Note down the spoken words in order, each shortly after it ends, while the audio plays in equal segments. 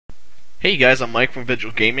Hey guys, I'm Mike from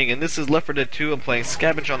Vigil Gaming, and this is L4D2. I'm playing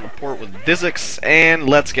Scavenge on the port with Dizix, and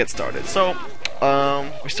let's get started. So,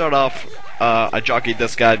 we start off, I jockeyed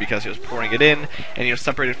this guy because he was pouring it in, and he was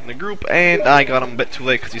separated from the group, and I got him a bit too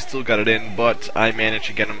late because he still got it in, but I managed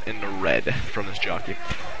to get him in the red from this jockey.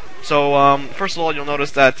 So, first of all, you'll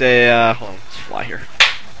notice that hold on, let's fly here.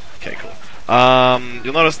 Okay, cool.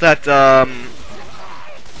 You'll notice that,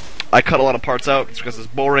 I cut a lot of parts out. It's because it's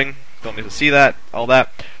boring. Don't need to see that, all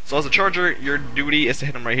that. So as a charger, your duty is to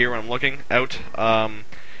hit him right here when I'm looking out.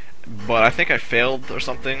 But I think I failed or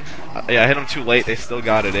something. Yeah, I hit him too late. They still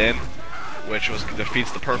got it in, which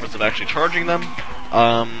defeats the purpose of actually charging them.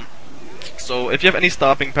 So if you have any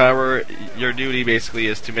stopping power, your duty basically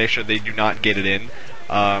is to make sure they do not get it in.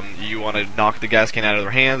 You want to knock the gas can out of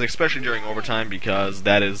their hands, especially during overtime, because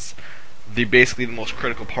that is basically the most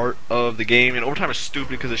critical part of the game. And overtime is stupid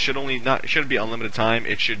because it shouldn't be unlimited time.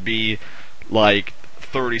 It should be like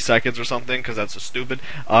 30 seconds or something, because that's just stupid.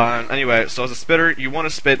 Anyway, so as a spitter, you want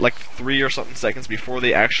to spit like 3 or something seconds before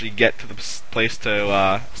they actually get to the place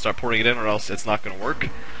to start pouring it in, or else it's not going to work.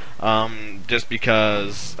 Just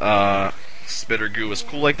because spitter goo is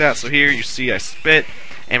cool like that. So here you see I spit,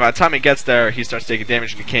 and by the time it gets there, he starts taking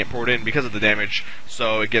damage and he can't pour it in because of the damage.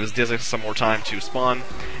 So it gives Dizix some more time to spawn.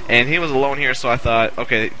 And he was alone here, so I thought,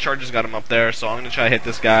 okay, charges got him up there, so I'm gonna try to hit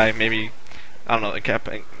this guy. Maybe I don't know. I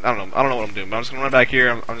don't know what I'm doing, but I'm just gonna run back here.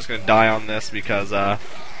 I'm just gonna die on this because I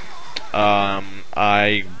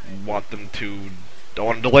want them to. Don't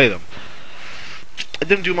want to delay them. It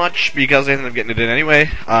didn't do much because they ended up getting it in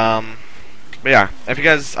anyway. But yeah, if you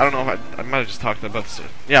guys, I don't know if I might have just talked about this.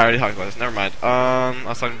 Yeah, I already talked about this. Never mind. I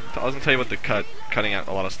was gonna tell you about the cutting out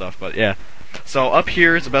a lot of stuff, but yeah. So up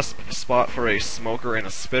here is the best spot for a smoker and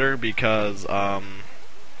a spitter because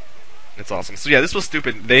it's awesome. So yeah, this was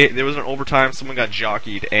stupid. There was an overtime. Someone got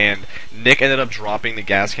jockeyed, and Nick ended up dropping the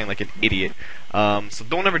gas can like an idiot. So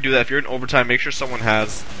don't ever do that. If you're in overtime, make sure someone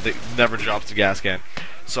never drops the gas can.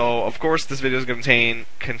 So of course, this video is going to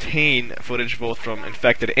contain footage both from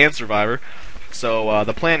Infected and Survivor. So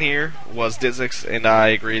the plan here was Dizix and I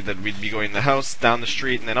agreed that we'd be going in the house, down the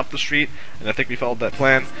street, and then up the street, and I think we followed that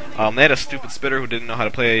plan. They had a stupid spitter who didn't know how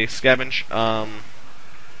to play Scavenge.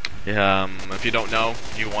 If you don't know,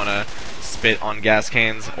 you want to spit on gas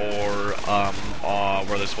cans or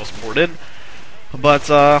where they're supposed to pour it in. But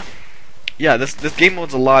yeah, this game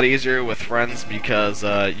mode's a lot easier with friends because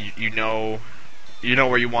you know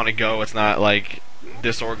where you want to go. It's not like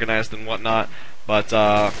disorganized and whatnot. But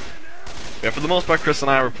yeah, for the most part, Chris and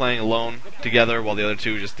I were playing alone together while the other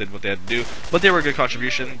two just did what they had to do. But they were a good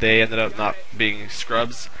contribution. They ended up not being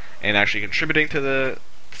scrubs and actually contributing to the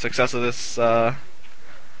success of this game.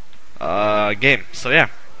 So yeah,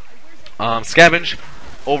 Scavenge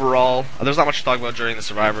overall, there's not much to talk about during the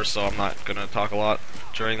Survivor, so I'm not gonna talk a lot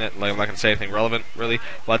during that. Like, I'm not gonna say anything relevant really.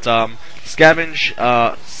 But Scavenge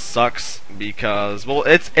sucks because, well,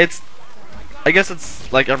 it's I guess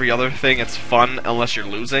it's like every other thing. It's fun unless you're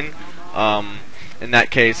losing. In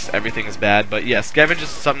that case, everything is bad. But yeah, Scavenge is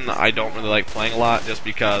something that I don't really like playing a lot, just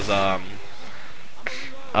because I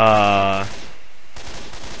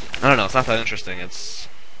don't know. It's not that interesting.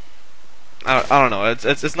 I don't know.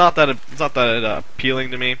 It's not that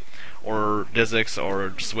appealing to me, or Dizix,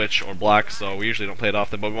 or Switch, or Black. So we usually don't play it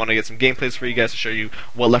often. But we want to get some gameplays for you guys to show you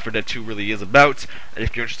what L4D2 really is about. And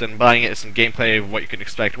if you're interested in buying it, some gameplay of what you can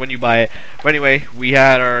expect when you buy it. But anyway, we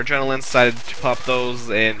had our adrenaline, decided to pop those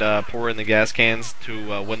and pour in the gas cans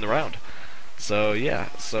to win the round. So yeah,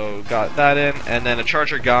 so got that in, and then a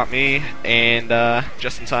charger got me, and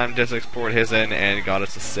just in time, Dizix poured his in and got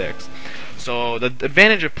us a 6. So the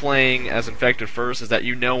advantage of playing as Infected first is that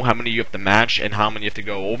you know how many you have to match and how many you have to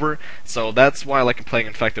go over. So that's why I like playing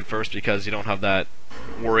Infected first, because you don't have that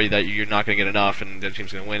worry that you're not going to get enough and the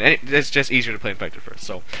team's going to win. And it's just easier to play Infected first.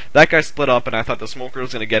 So that guy split up, and I thought the smoker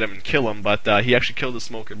was going to get him and kill him, but he actually killed the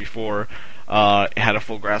smoker before it had a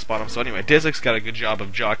full grasp on him. So anyway, Dizix got a good job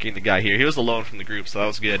of jockeying the guy here. He was alone from the group, so that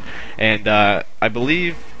was good. And I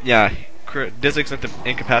believe, yeah, Dizix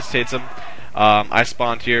incapacitates him. I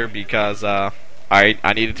spawned here because I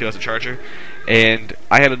needed to as a charger, and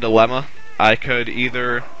I had a dilemma. I could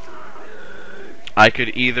either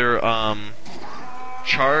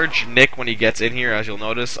charge Nick when he gets in here, as you'll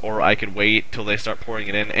notice, or I could wait till they start pouring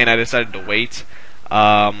it in, and I decided to wait.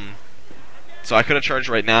 So I could have charged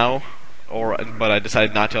right now, but I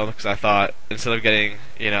decided not to, because I thought instead of getting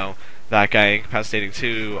that guy incapacitating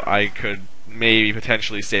too, I could maybe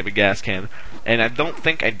potentially save a gas can. And I don't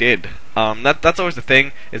think I did. That's always the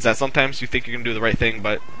thing, is that sometimes you think you're going to do the right thing,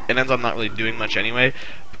 but it ends up not really doing much anyway.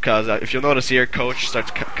 Because if you'll notice here, Coach starts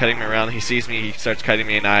cutting me around. He sees me, he starts cutting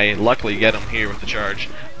me, and I luckily get him here with the charge.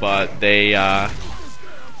 But yeah,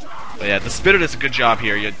 the Spitter does a good job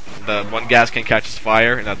here. The one gas can catches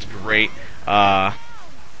fire, and that's great. I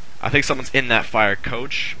think someone's in that fire.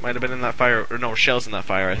 Coach might have been in that fire, or no, Rochelle's in that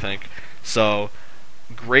fire, I think. So,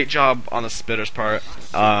 great job on the Spitter's part.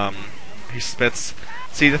 He spits.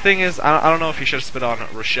 See, the thing is, I don't know if he should have spit on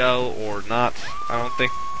Rochelle or not.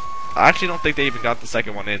 I actually don't think they even got the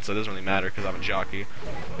second one in, so it doesn't really matter because I'm a jockey.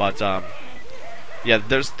 But, yeah,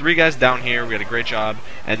 there's 3 guys down here. We had a great job.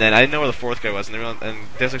 And then I didn't know where the 4th guy was. And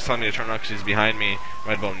Desic's telling me to turn around because he's behind me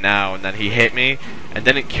right about now. And then he hit me and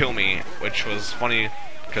didn't kill me, which was funny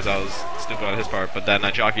because I was stupid on his part. But then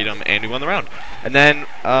I jockeyed him and we won the round. And then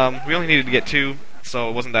we only needed to get 2. So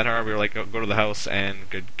it wasn't that hard. We were like, go to the house and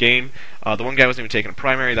good game. The one guy wasn't even taking a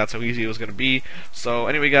primary. That's how easy it was going to be. So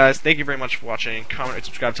anyway, guys, thank you very much for watching. Comment, rate,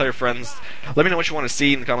 subscribe, tell your friends. Let me know what you want to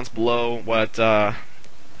see in the comments below. What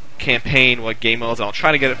campaign, what game modes, and I'll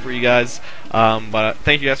try to get it for you guys. But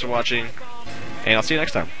thank you guys for watching, and I'll see you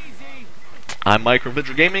next time. I'm Mike from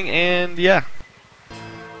Vidra Gaming, and yeah.